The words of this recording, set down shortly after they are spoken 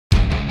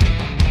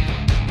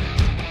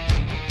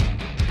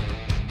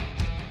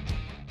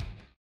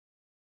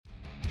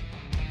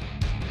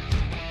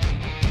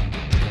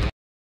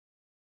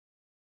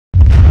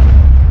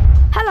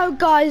Hello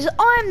guys,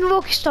 I'm the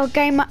Rockstar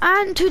Gamer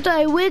and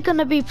today we're going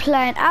to be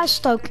playing as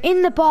Stoke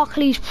in the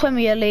Barclays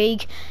Premier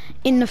League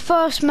in the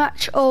first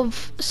match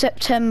of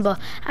September,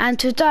 and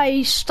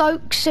today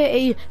Stoke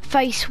City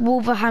face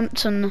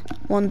Wolverhampton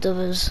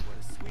Wanderers.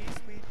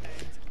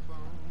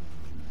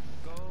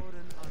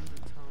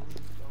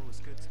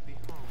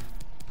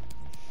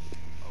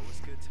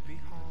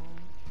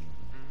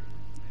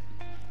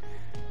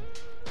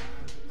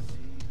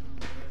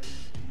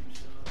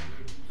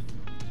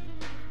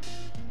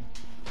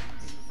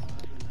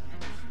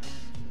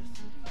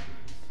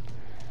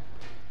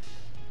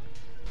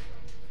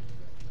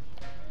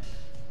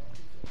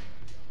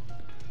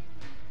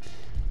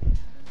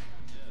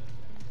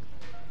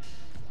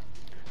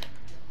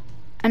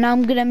 And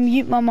I'm going to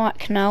mute my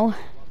mic now.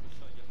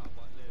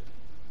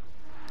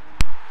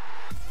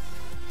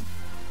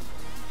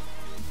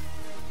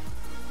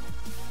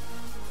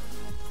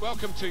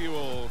 Welcome to you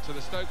all to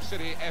the Stoke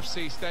City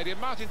FC Stadium.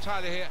 Martin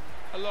Tyler here,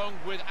 along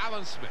with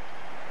Alan Smith.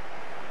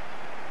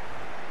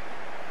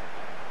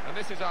 And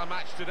this is our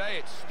match today.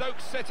 It's Stoke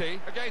City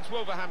against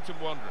Wolverhampton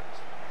Wanderers.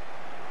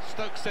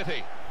 Stoke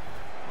City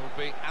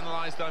will be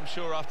analysed, I'm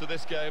sure, after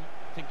this game.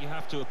 I think you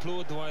have to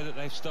applaud the way that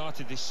they've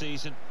started this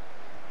season.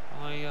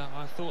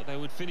 I thought they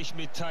would finish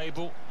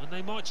mid-table, and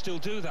they might still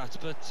do that,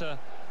 but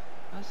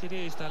as it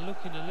is, they're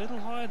looking a little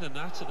higher than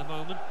that at the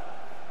moment.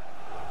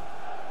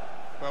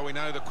 Well, we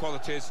know the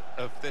qualities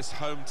of this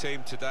home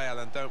team today,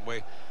 Alan, don't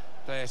we?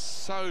 They're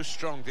so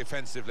strong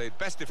defensively,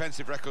 best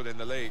defensive record in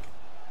the league.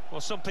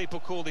 Well, some people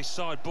call this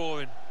side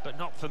boring, but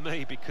not for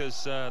me,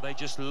 because they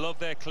just love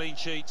their clean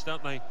sheets,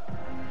 don't they?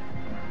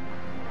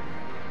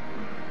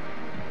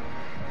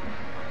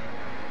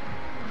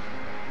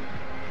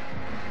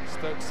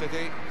 Stoke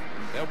City,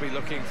 they'll be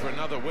looking for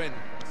another win.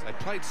 They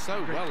played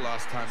so well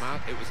last time out.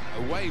 It was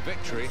an away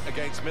victory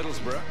against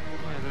Middlesbrough.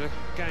 Yeah,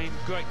 they gained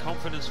great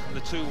confidence from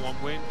the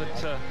 2-1 win,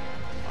 but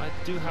I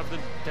do have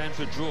them down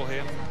to a draw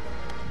here.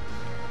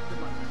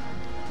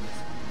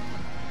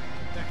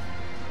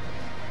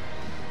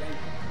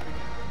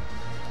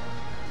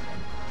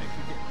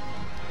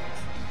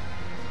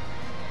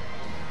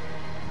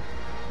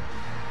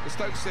 The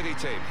Stoke City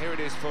team, here it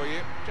is for you.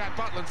 Jack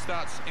Butland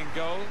starts in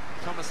goal.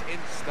 Thomas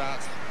Ince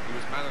starts. He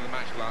was man of the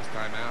match last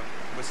time out.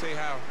 We'll see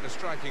how the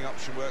striking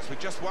option works with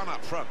just one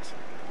up front.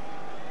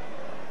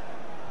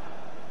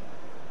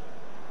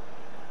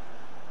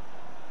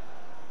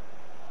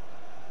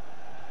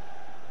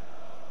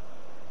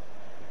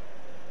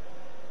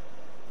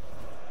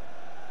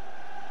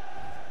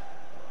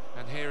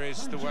 And here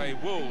is the way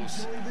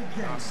Wolves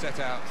are set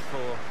out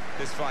for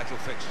this vital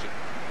fixture.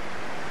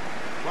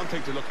 One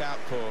thing to look out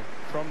for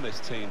from this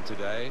team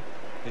today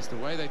is the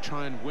way they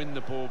try and win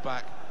the ball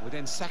back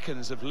within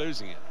seconds of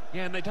losing it.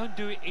 Yeah, and they don't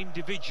do it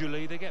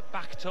individually. They get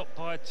backed up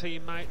by a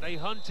teammate. They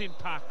hunt in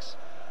packs,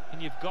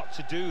 and you've got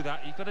to do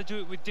that. You've got to do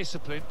it with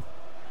discipline.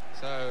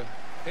 So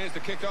here's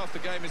the kick-off. The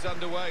game is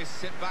underway.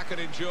 Sit back and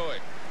enjoy.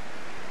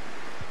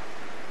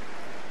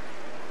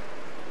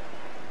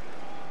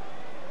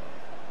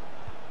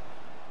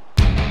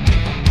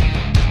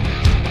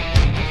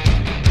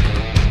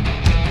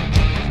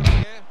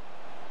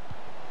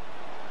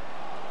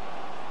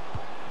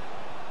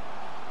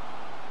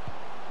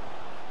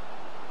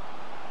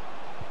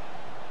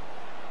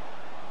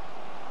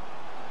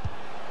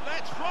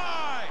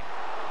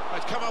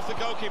 Come off the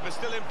goalkeeper,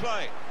 still in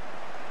play.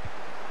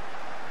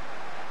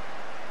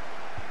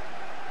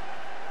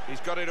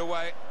 He's got it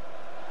away.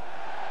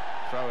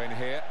 Throw in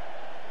here.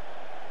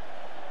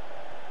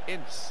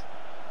 Ince.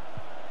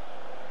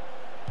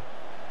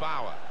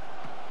 Bauer.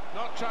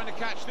 Not trying to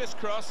catch this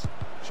cross.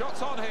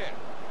 Shot's on here.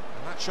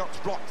 And that shot's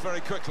blocked very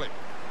quickly.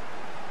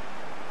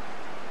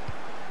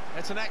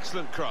 It's an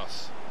excellent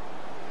cross.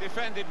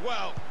 Defended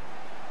well.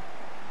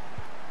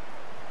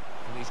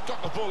 And he's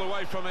got the ball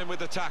away from him with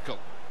the tackle.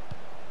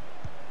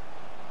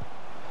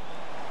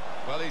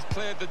 Well, he's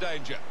cleared the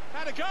danger.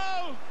 Had a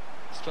go!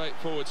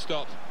 Straightforward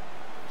stop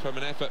from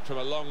an effort from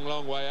a long,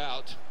 long way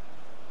out.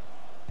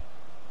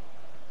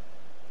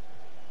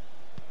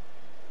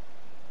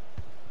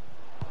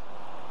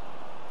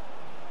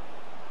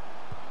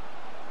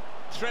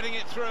 Threading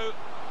it through.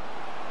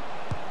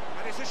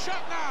 And it's a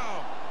shot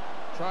now!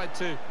 Tried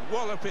to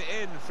wallop it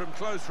in from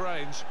close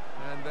range,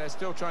 and they're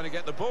still trying to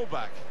get the ball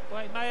back.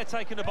 Well, it may have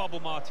taken a bobble,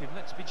 Martin.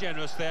 Let's be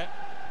generous there.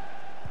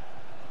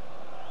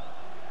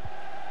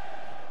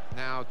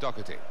 Now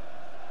Doherty.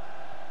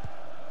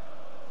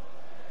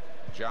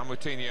 Gian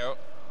Moutinho.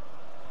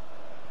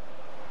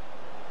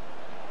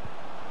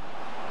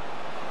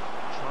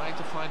 Trying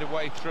to find a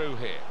way through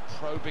here,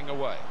 probing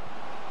away.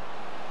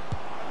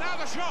 Now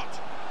the shot!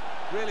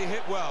 Really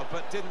hit well,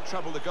 but didn't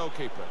trouble the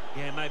goalkeeper.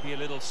 Yeah, maybe a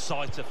little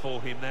sighter for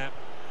him there.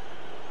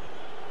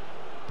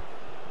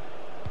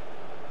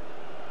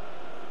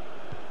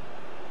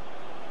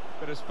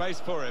 Bit of space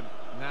for him,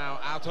 now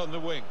out on the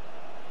wing.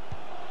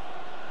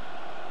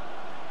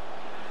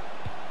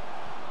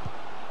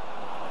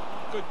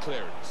 Good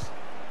clearance.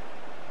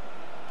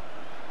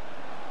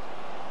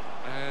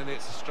 And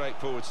it's a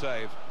straightforward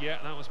save. Yeah,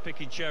 that was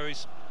picking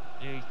cherries.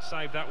 He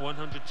saved that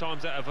 100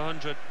 times out of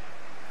 100.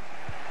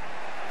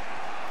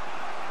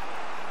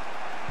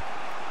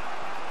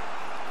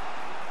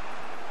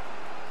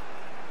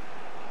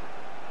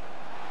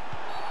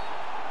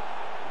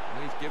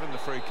 He's given the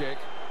free kick.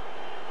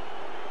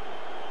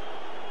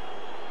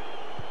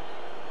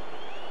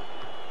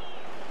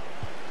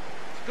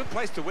 It's a good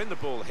place to win the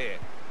ball here.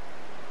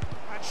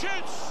 And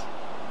shoots!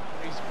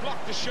 He's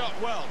blocked the shot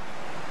well.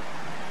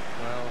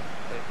 Well,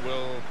 it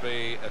will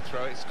be a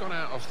throw. It's gone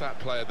out off that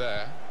player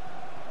there.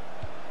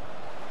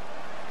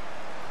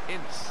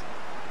 Ince.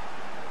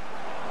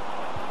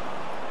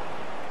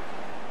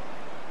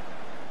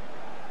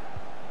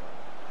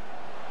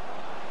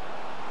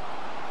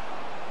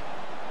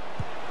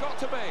 Got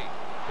to be.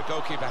 The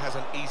goalkeeper has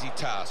an easy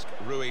task.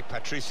 Rui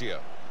Patricio.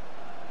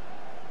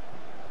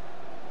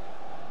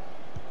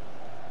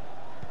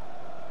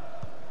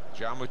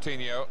 João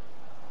Moutinho.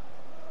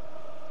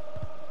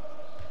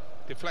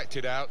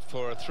 Deflected out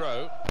for a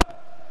throw.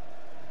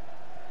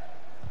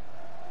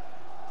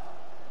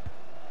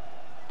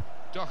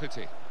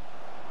 Doherty.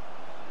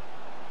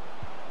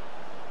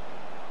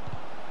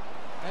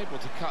 Able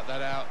to cut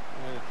that out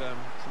with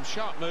some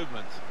sharp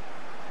movement.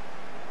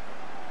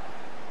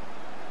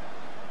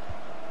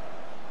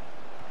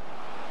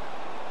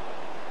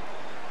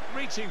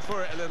 Reaching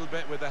for it a little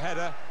bit with the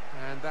header,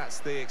 and that's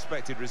the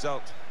expected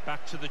result.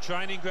 Back to the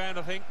training ground,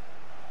 I think.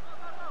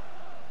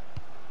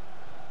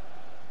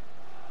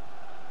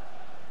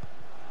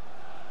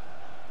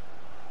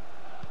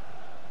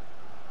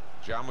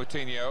 João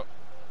Moutinho.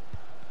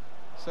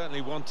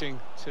 Certainly wanting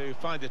to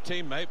find a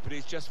teammate, but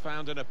he's just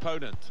found an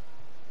opponent.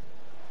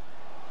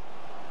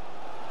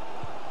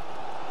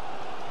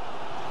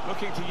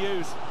 Looking to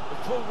use the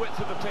full width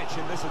of the pitch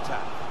in this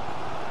attack.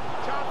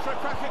 Chance for a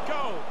crack at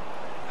goal,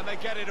 and they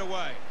get it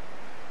away.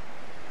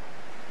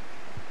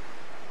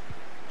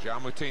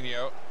 João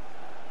Moutinho.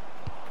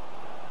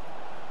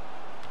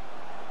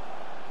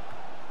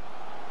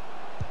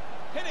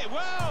 Hit it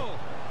well!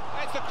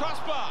 It's the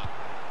crossbar!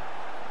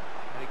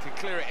 And he can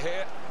clear it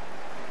here.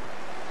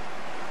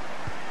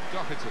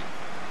 Doherty.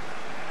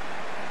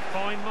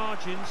 Fine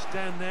margins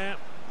down there.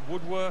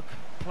 Woodwork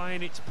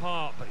playing its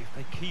part, but if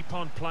they keep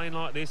on playing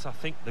like this, I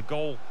think the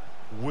goal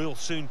will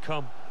soon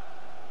come.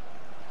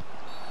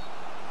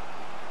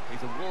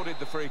 He's awarded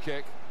the free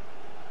kick.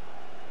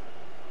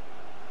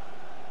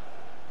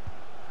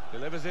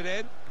 Delivers it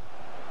in.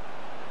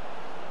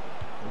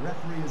 The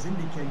referee has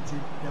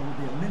indicated there will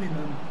be a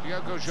minimum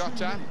Diogo of 2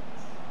 Jota. minutes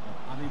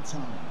of added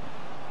time.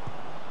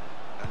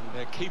 And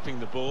they're keeping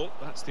the ball.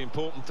 That's the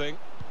important thing.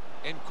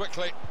 In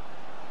quickly.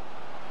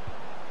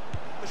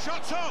 The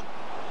shot's on!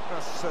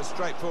 That's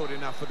straightforward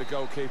enough for the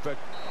goalkeeper.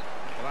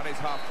 Well, that is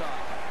half-time.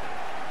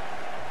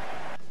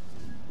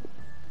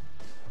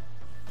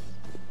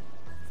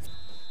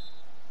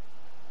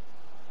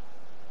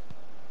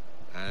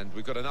 And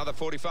we've got another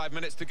 45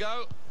 minutes to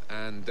go.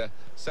 And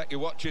set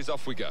your watches,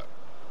 off we go.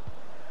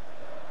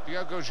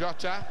 Diogo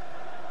Jota.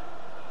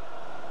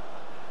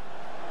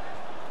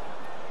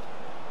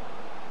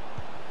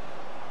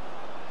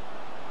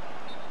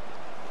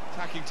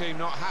 Attacking team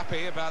not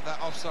happy about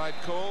that offside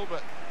call,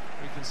 but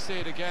we can see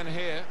it again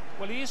here.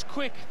 Well, he is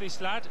quick,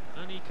 this lad,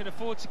 and he can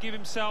afford to give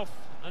himself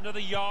another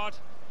yard.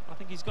 I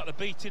think he's got the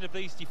beating of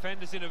these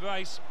defenders in a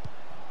race.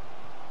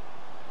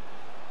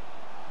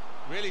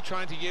 Really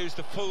trying to use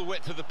the full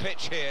width of the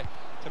pitch here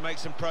to make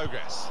some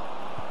progress.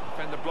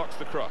 Defender blocks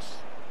the cross.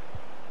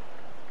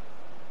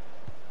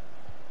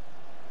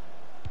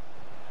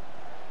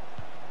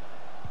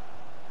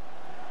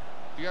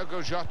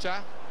 Diogo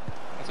Jota.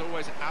 As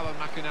always, Alan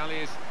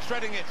McInally is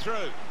threading it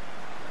through.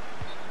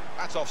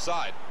 That's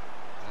offside.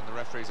 And the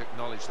referees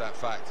acknowledge that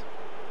fact.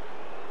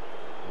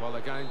 Well,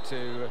 they're going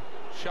to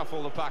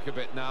shuffle the pack a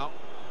bit now.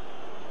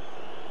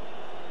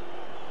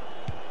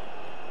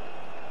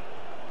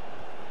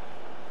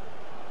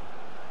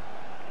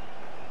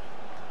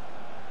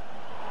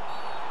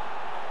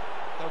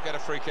 They'll get a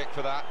free kick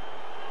for that.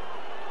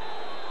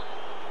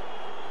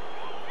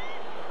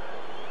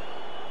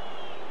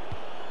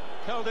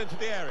 Curled into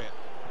the area.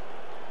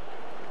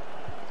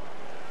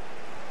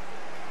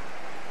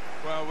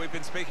 Well, we've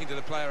been speaking to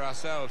the player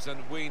ourselves, and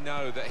we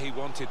know that he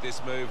wanted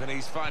this move, and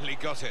he's finally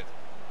got it.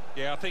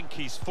 Yeah, I think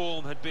his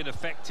form had been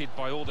affected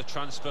by all the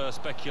transfer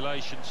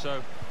speculation,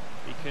 so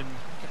he can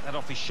get that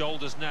off his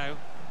shoulders now.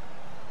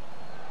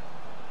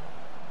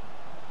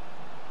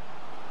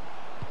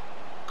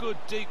 Good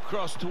deep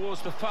cross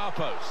towards the far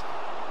post.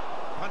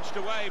 Punched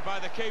away by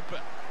the keeper.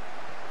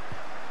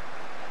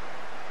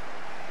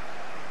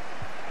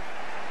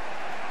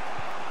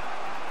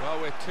 Well,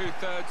 we're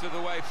 2/3 of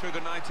the way through the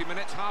 90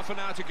 minutes, half an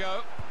hour to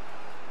go.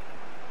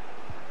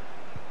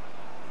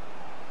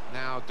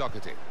 Now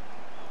Doherty,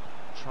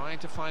 trying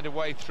to find a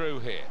way through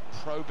here,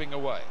 probing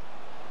away.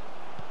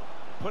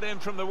 Put in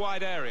from the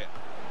wide area,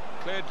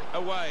 cleared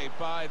away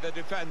by the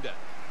defender.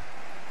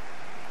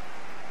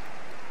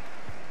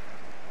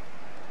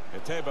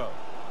 Etebo.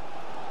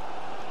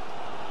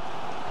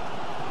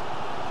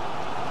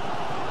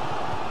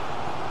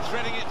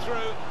 Threading it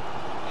through,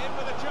 in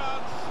with a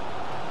chance.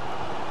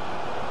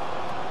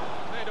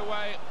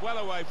 away, well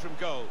away from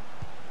goal.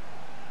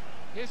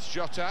 Here's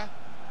Jota.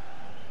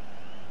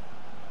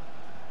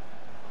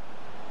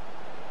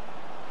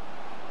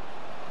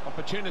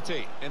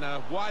 Opportunity in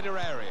a wider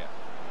area.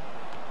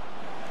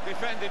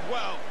 Defended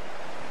well.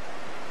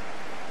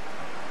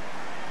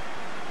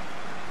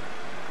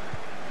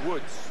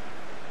 Woods.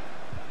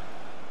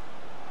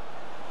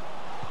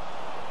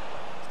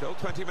 Still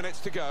 20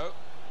 minutes to go.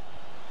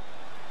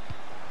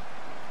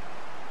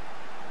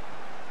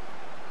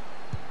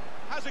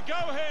 Has a go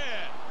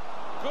here.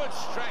 Good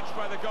stretch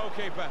by the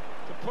goalkeeper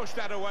to push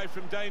that away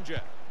from danger.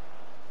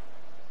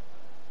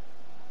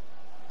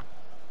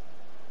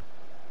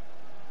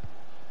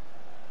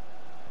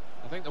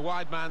 I think the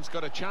wide man's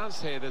got a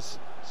chance here. There's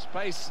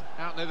space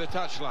out near the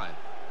touchline.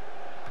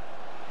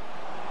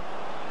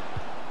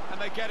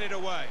 And they get it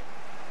away.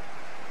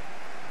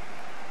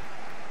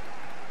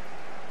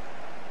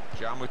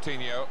 João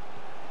Moutinho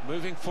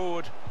moving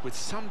forward with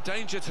some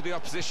danger to the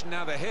opposition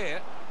now they're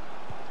here.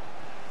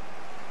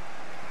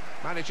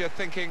 Manager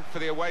thinking for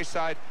the away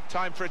side,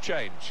 time for a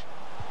change.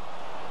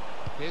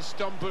 Here's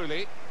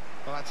Stambouli.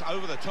 Well, that's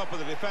over the top of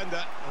the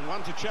defender and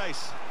one to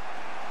chase.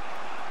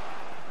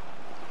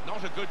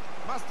 Not a good...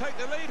 Must take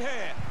the lead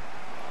here.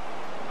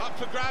 Up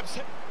for grabs.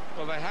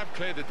 Well, they have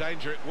cleared the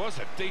danger. It was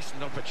a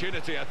decent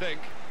opportunity, I think.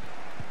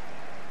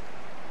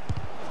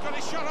 He's got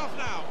his shot off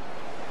now.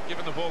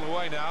 Giving the ball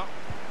away now.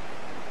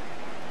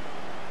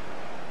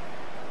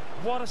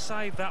 What a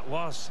save that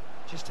was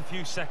just a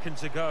few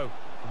seconds ago.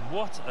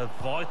 What a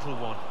vital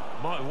one.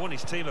 Might have won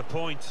his team a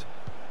point.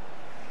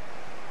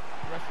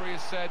 The referee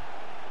has said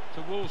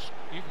to Wolves,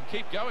 you can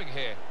keep going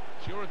here.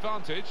 It's your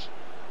advantage.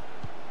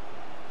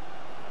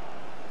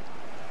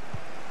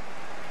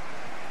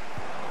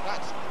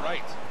 That's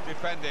great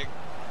defending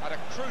at a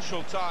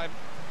crucial time.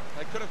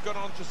 They could have gone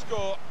on to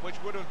score, which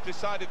would have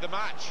decided the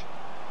match.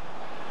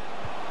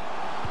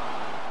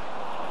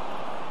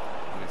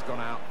 And it's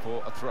gone out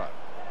for a throw.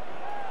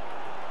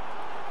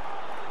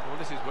 Well,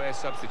 this is where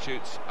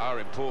substitutes are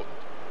important.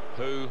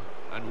 Who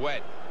and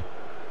when.